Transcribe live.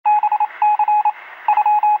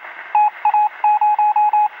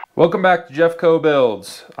Welcome back to Jeffco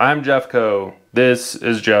Builds. I'm Jeffco. This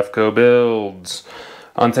is Jeffco Builds.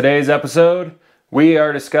 On today's episode, we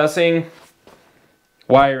are discussing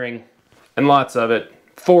wiring, and lots of it.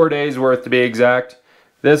 4 days worth to be exact.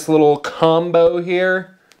 This little combo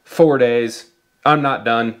here, 4 days. I'm not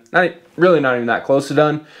done. Really not even that close to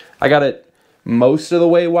done. I got it most of the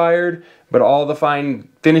way wired, but all the fine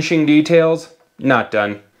finishing details, not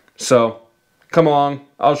done. So, come along,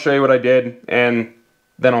 I'll show you what I did, and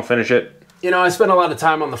then I'll finish it. You know, I spend a lot of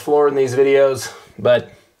time on the floor in these videos,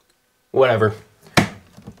 but whatever.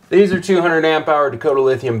 These are 200 amp hour Dakota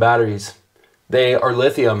lithium batteries. They are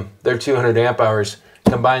lithium. They're 200 amp hours.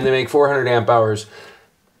 Combined, they make 400 amp hours.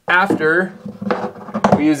 After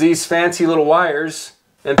we use these fancy little wires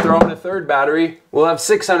and throw in a third battery, we'll have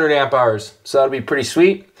 600 amp hours. So that'll be pretty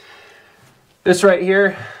sweet. This right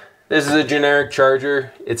here, this is a generic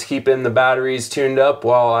charger. It's keeping the batteries tuned up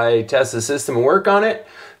while I test the system and work on it.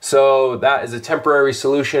 So that is a temporary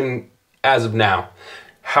solution as of now.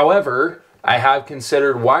 However, I have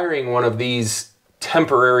considered wiring one of these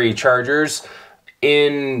temporary chargers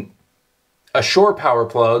in a shore power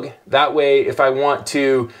plug. That way, if I want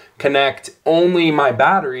to connect only my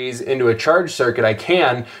batteries into a charge circuit, I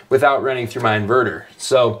can without running through my inverter.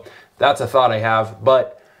 So that's a thought I have,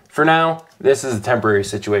 but for now, this is a temporary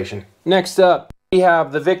situation. Next up, we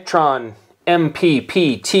have the Victron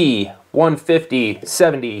MPPT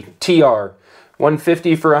 150/70 TR.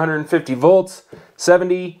 150 for 150 volts,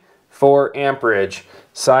 70 for amperage.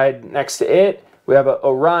 Side next to it, we have a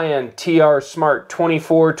Orion TR Smart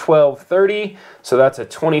 241230. So that's a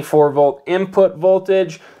 24 volt input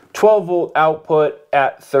voltage, 12 volt output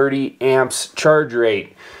at 30 amps charge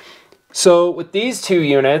rate. So with these two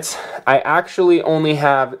units, I actually only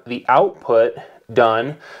have the output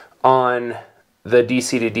done on the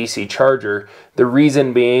DC to DC charger. The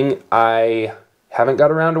reason being, I haven't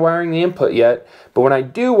got around to wiring the input yet, but when I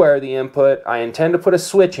do wire the input, I intend to put a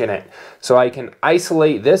switch in it so I can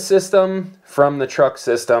isolate this system from the truck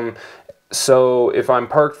system. So if I'm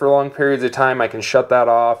parked for long periods of time, I can shut that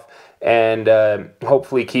off and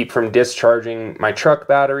hopefully keep from discharging my truck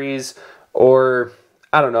batteries, or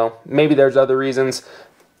I don't know, maybe there's other reasons.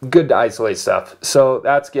 Good to isolate stuff. So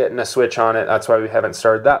that's getting a switch on it. That's why we haven't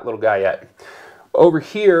started that little guy yet. Over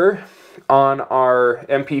here on our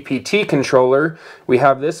MPPT controller, we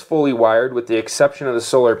have this fully wired with the exception of the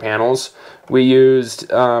solar panels. We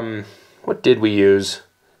used, what did we use?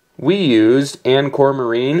 We used Encore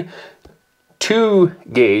Marine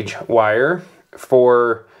 2-gauge wire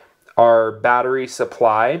for our battery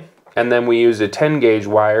supply, and then we used a 10-gauge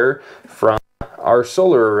wire from our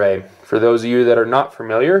solar array. For those of you that are not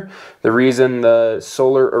familiar, the reason the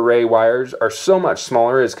solar array wires are so much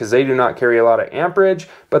smaller is because they do not carry a lot of amperage,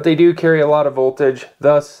 but they do carry a lot of voltage,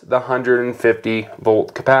 thus the 150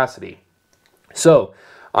 volt capacity. So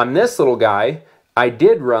on this little guy, I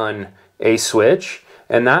did run a switch,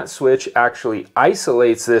 and that switch actually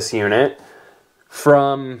isolates this unit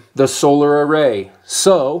from the solar array.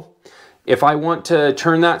 So if I want to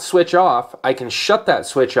turn that switch off, I can shut that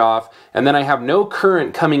switch off, and then I have no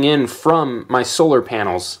current coming in from my solar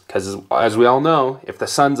panels, because as we all know, if the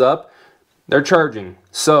sun's up, they're charging.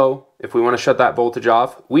 So if we want to shut that voltage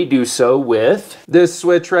off, we do so with this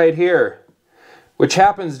switch right here, which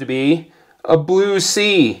happens to be a Blue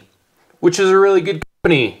Sea, which is a really good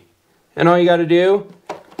company. And all you got to do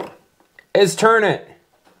is turn it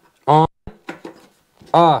on,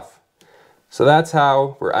 off. So that's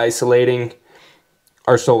how we're isolating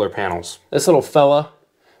our solar panels. This little fella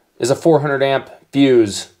is a 400 amp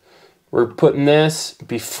fuse. We're putting this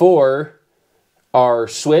before our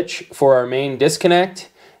switch for our main disconnect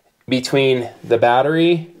between the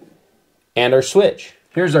battery and our switch.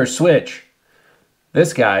 Here's our switch.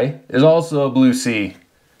 This guy is also a Blue Sea,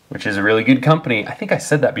 which is a really good company. I think I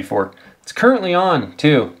said that before. It's currently on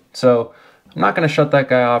too, so I'm not gonna shut that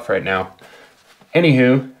guy off right now.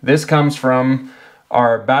 Anywho, this comes from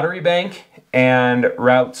our battery bank and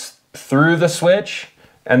routes through the switch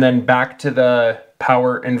and then back to the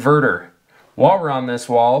power inverter. While we're on this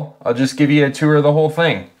wall, I'll just give you a tour of the whole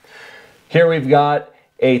thing. Here we've got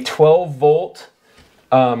a 12 volt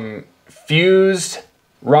fused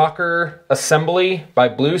rocker assembly by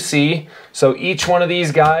Blue Sea. So each one of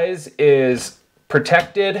these guys is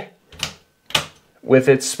protected with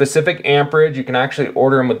its specific amperage. You can actually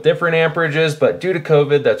order them with different amperages, but due to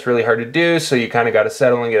COVID, that's really hard to do. So you kind of got to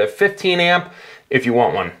settle and get a 15 amp if you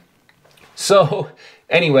want one. So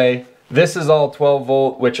anyway, this is all 12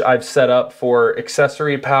 volt, which I've set up for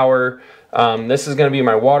accessory power. This is going to be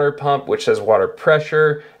my water pump, which says water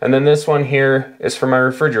pressure. And then this one here is for my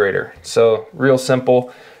refrigerator. So real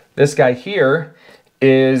simple. This guy here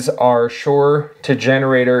is our shore to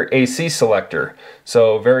generator AC selector.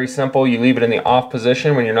 So very simple, you leave it in the off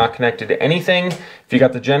position when you're not connected to anything. If you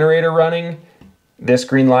got the generator running, this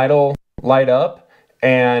green light will light up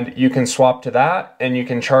and you can swap to that and you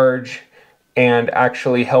can charge and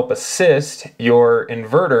actually help assist your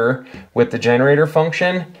inverter with the generator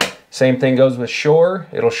function. Same thing goes with shore.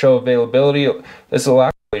 It'll show availability. This will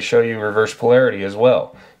actually show you reverse polarity as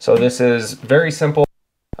well. So this is very simple.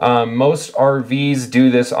 Most RVs do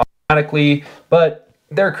this automatically, but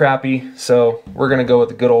they're crappy, so we're gonna go with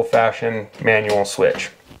the good old-fashioned manual switch.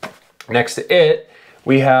 Next to it,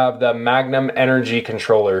 we have the Magnum Energy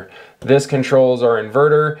Controller. This controls our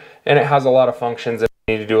inverter, and it has a lot of functions, and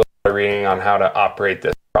we need to do a lot of reading on how to operate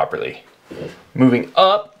this properly. Moving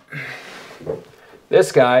up,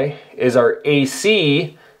 this guy is our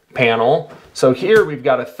AC panel. So here we've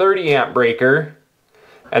got a 30 amp breaker,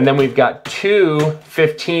 and then we've got two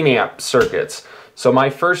 15 amp circuits. So my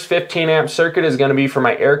first 15 amp circuit is gonna be for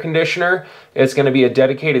my air conditioner. It's gonna be a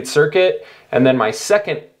dedicated circuit. And then my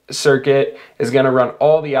second circuit is gonna run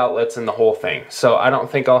all the outlets in the whole thing. So I don't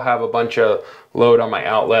think I'll have a bunch of load on my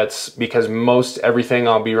outlets because most everything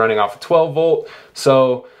I'll be running off a 12 volt.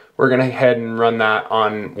 So we're gonna head and run that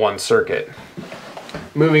on one circuit.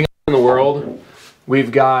 Moving on in the world,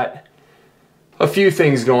 we've got a few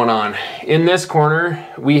things going on. In this corner,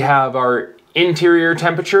 we have our interior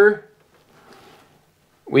temperature.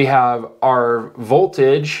 We have our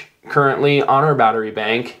voltage currently on our battery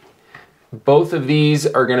bank. Both of these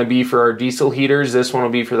are gonna be for our diesel heaters. This one will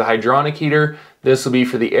be for the hydronic heater. This will be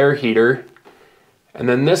for the air heater. And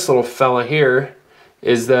then this little fella here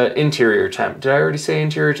is the interior temp. Did I already say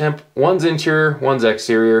interior temp? One's interior, one's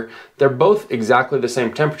exterior. They're both exactly the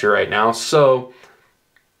same temperature right now, so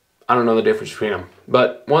I don't know the difference between them,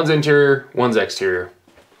 but one's interior, one's exterior.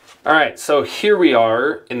 All right, so here we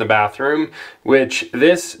are in the bathroom, which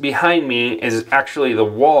this behind me is actually the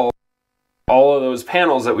wall. All of those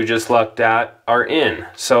panels that we just looked at are in.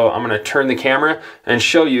 So I'm gonna turn the camera and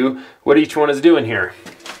show you what each one is doing here.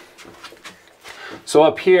 So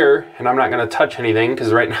up here, and I'm not gonna touch anything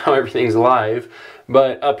because right now everything's live,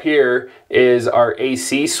 but up here is our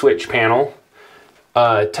AC switch panel,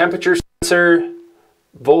 temperature sensor,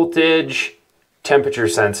 voltage, temperature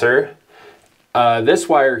sensor. This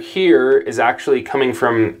wire here is actually coming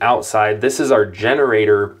from outside. This is our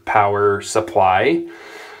generator power supply.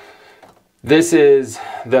 This is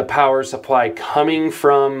the power supply coming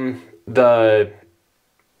from the,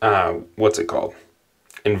 what's it called?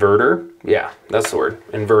 Inverter? Yeah, that's the word,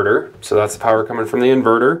 inverter. So that's the power coming from the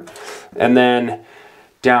inverter. And then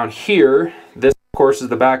down here, this of course is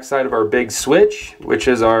the back side of our big switch, which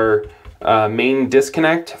is our main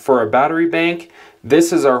disconnect for our battery bank.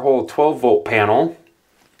 This is our whole 12 volt panel.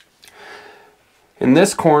 In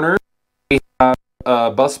this corner, we have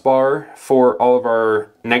a bus bar for all of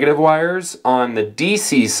our negative wires. On the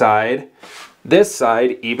DC side, this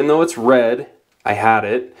side, even though it's red, I had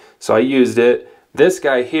it, so I used it. This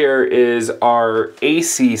guy here is our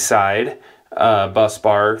AC side bus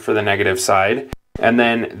bar for the negative side. And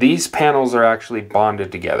then these panels are actually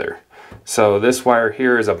bonded together. So this wire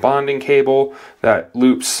here is a bonding cable that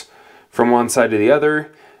loops from one side to the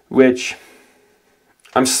other, which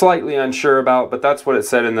I'm slightly unsure about, but that's what it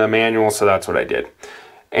said in the manual, so that's what I did.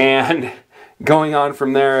 And going on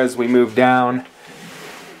from there, as we move down,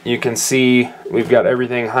 you can see we've got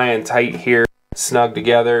everything high and tight here, snug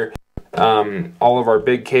together. All of our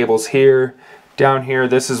big cables here. Down here,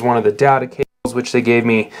 this is one of the data cables, which they gave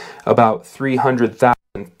me about 300,000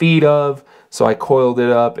 feet of. So I coiled it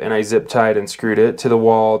up and I zip tied and screwed it to the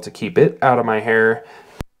wall to keep it out of my hair.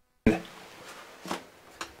 And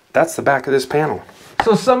that's the back of this panel.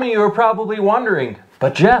 So some of you are probably wondering,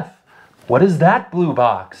 but Jeff, what is that blue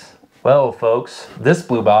box? Well, folks, this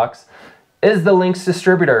blue box is the Lynx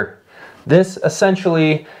distributor. This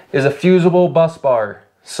essentially is a fusible bus bar.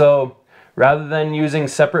 So rather than using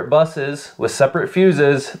separate buses with separate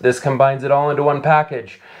fuses, this combines it all into one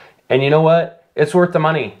package. And you know what? It's worth the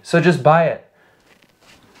money, so just buy it.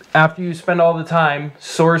 After you spend all the time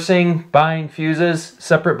sourcing, buying fuses,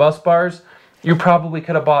 separate bus bars, you probably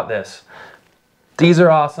could have bought this. These are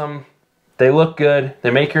awesome. They look good.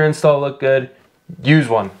 They make your install look good. Use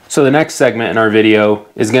one. So the next segment in our video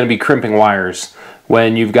is going to be crimping wires.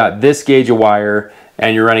 When you've got this gauge of wire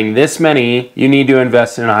and you're running this many, you need to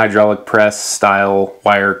invest in a hydraulic press style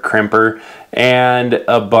wire crimper and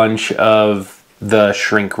a bunch of the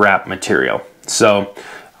shrink wrap material. So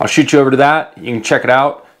I'll shoot you over to that. You can check it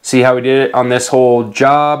out, see how we did it on this whole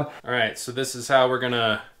job. All right, so this is how we're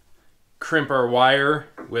gonna crimp our wire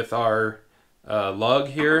with our lug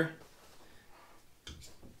here.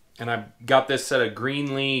 And I've got this set of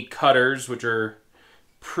Greenlee cutters, which are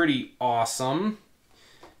pretty awesome.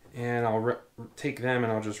 And I'll take them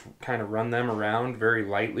and I'll just kind of run them around very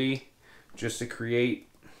lightly just to create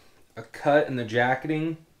a cut in the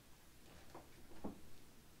jacketing.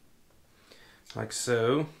 Like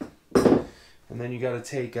so. And then you got to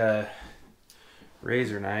take a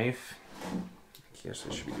razor knife. I guess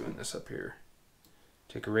I should be doing this up here.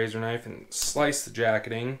 Take a razor knife and slice the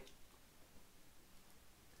jacketing.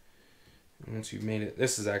 And once you've made it,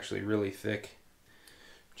 this is actually really thick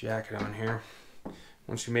jacket on here.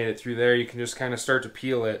 Once you made it through there, you can just kind of start to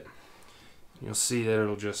peel it. You'll see that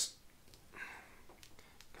it'll just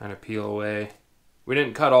kind of peel away. We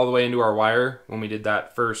didn't cut all the way into our wire when we did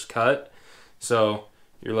that first cut, so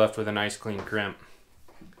you're left with a nice clean crimp.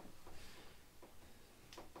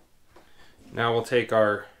 Now we'll take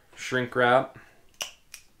our shrink wrap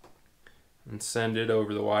and send it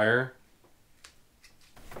over the wire.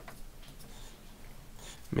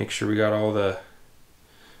 Make sure we got all the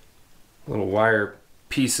little wire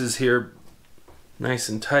pieces here nice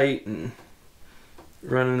and tight and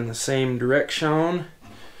running in the same direction.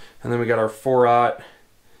 And then we got our 4/0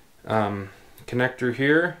 connector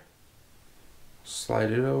here.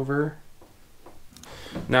 Slide it over.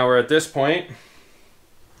 Now we're at this point.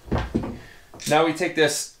 Now we take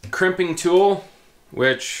this crimping tool,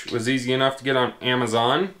 which was easy enough to get on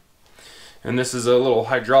Amazon. And this is a little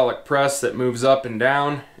hydraulic press that moves up and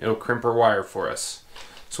down. It'll crimp our wire for us.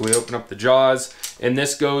 So we open up the jaws, and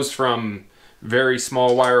this goes from very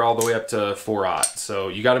small wire all the way up to 4/0. So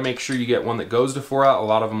you got to make sure you get one that goes to 4/0. A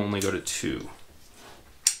lot of them only go to 2.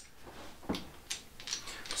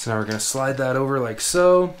 So now we're going to slide that over like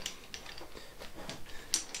so.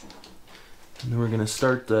 And then we're going to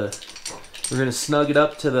start we're going to snug it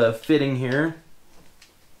up to the fitting here.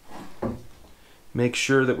 Make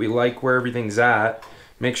sure that we like where everything's at.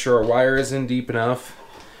 Make sure our wire is in deep enough.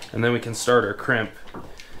 And then we can start our crimp.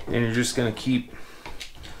 And you're just going to keep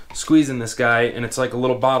squeezing this guy, and it's like a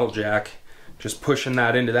little bottle jack. Just pushing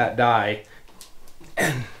that into that die.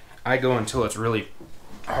 And I go until it's really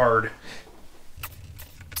hard.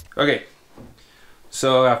 Okay.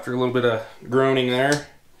 So after a little bit of groaning there,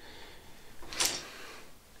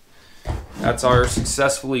 that's our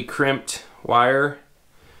successfully crimped wire,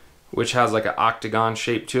 which has like an octagon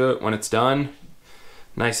shape to it when it's done.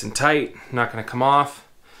 Nice and tight, not going to come off.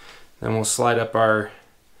 Then we'll slide up our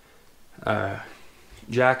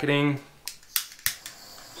jacketing,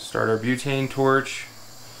 start our butane torch,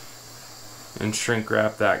 and shrink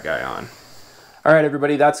wrap that guy on. Alright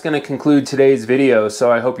everybody, that's going to conclude today's video,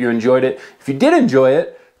 so I hope you enjoyed it. If you did enjoy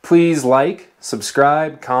it, please like,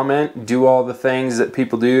 subscribe, comment, do all the things that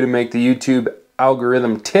people do to make the YouTube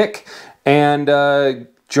algorithm tick, and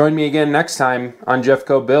join me again next time on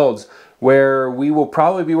Jeffco Builds, where we will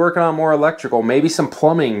probably be working on more electrical, maybe some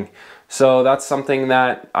plumbing. So that's something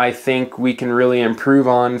that I think we can really improve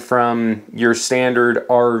on from your standard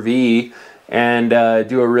RV and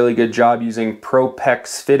do a really good job using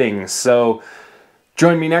Propex fittings. So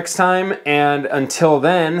join me next time, and until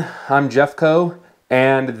then, I'm Jeffco,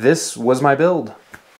 and this was my build.